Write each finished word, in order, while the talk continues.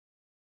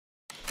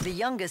The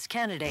youngest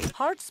candidate,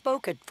 Hart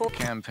spoke at full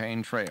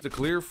campaign trail. The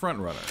clear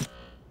frontrunner.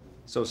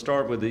 So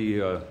start with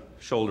the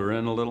shoulder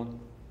in a little.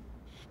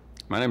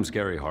 My name's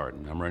Gary Hart,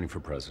 and I'm running for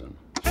president.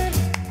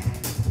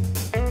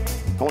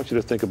 I want you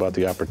to think about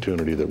the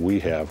opportunity that we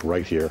have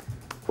right here,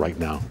 right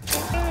now.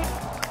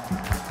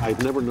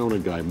 I've never known a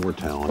guy more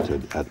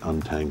talented at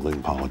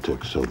untangling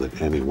politics so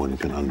that anyone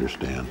can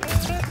understand.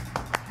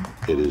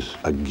 It is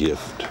a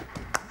gift,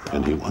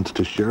 and he wants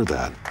to share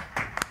that.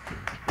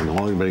 And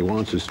all anybody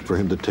wants is for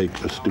him to take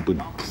a stupid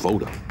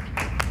photo.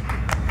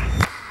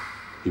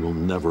 He will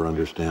never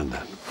understand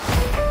that.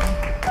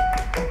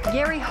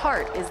 Gary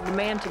Hart is the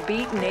man to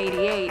beat in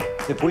 '88.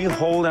 If we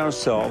hold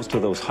ourselves to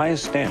those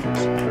highest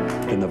standards,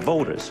 then the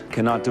voters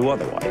cannot do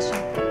otherwise.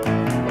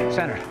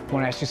 Senator, I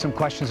want to ask you some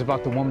questions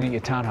about the woman at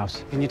your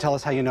townhouse. Can you tell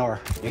us how you know her?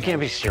 You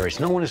can't be serious.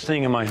 No one is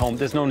staying in my home.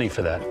 There's no need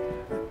for that.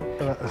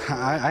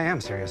 I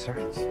am serious, sir.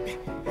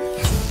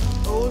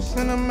 Oh,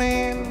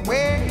 Cinnamon,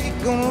 where you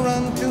gonna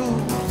run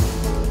to?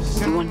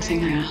 The one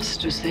thing I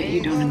asked was that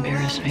you don't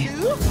embarrass me.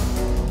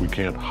 We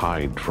can't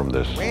hide from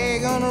this. Where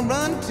you gonna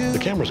run to? The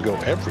cameras go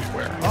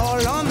everywhere.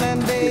 All on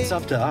that day. It's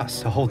up to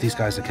us to hold these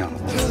guys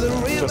accountable.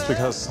 Just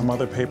because some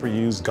other paper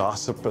used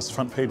gossip as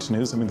front page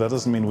news, I mean, that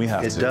doesn't mean we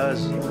have to. It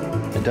does.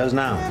 It does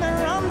now.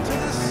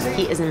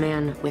 He is a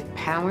man with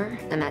power,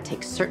 and that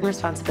takes certain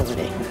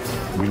responsibility.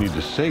 We need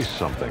to say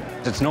something.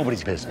 It's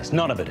nobody's business.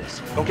 None of it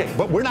is. Okay,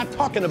 but we're not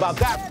talking about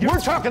that. We're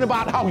talking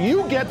about how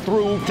you get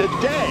through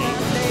today.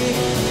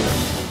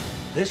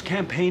 This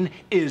campaign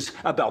is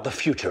about the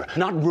future,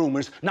 not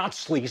rumors, not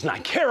sleaze, and I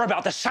care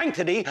about the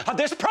sanctity of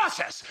this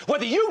process,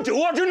 whether you do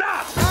or do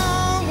not.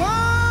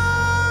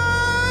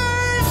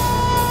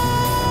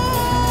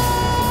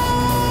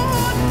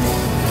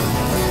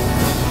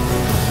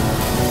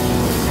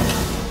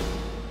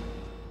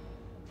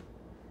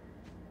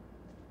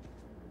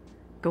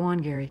 Go on,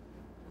 Gary.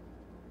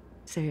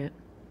 Say it.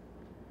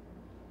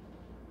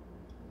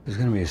 There's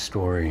gonna be a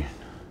story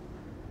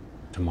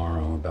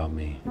tomorrow about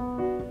me.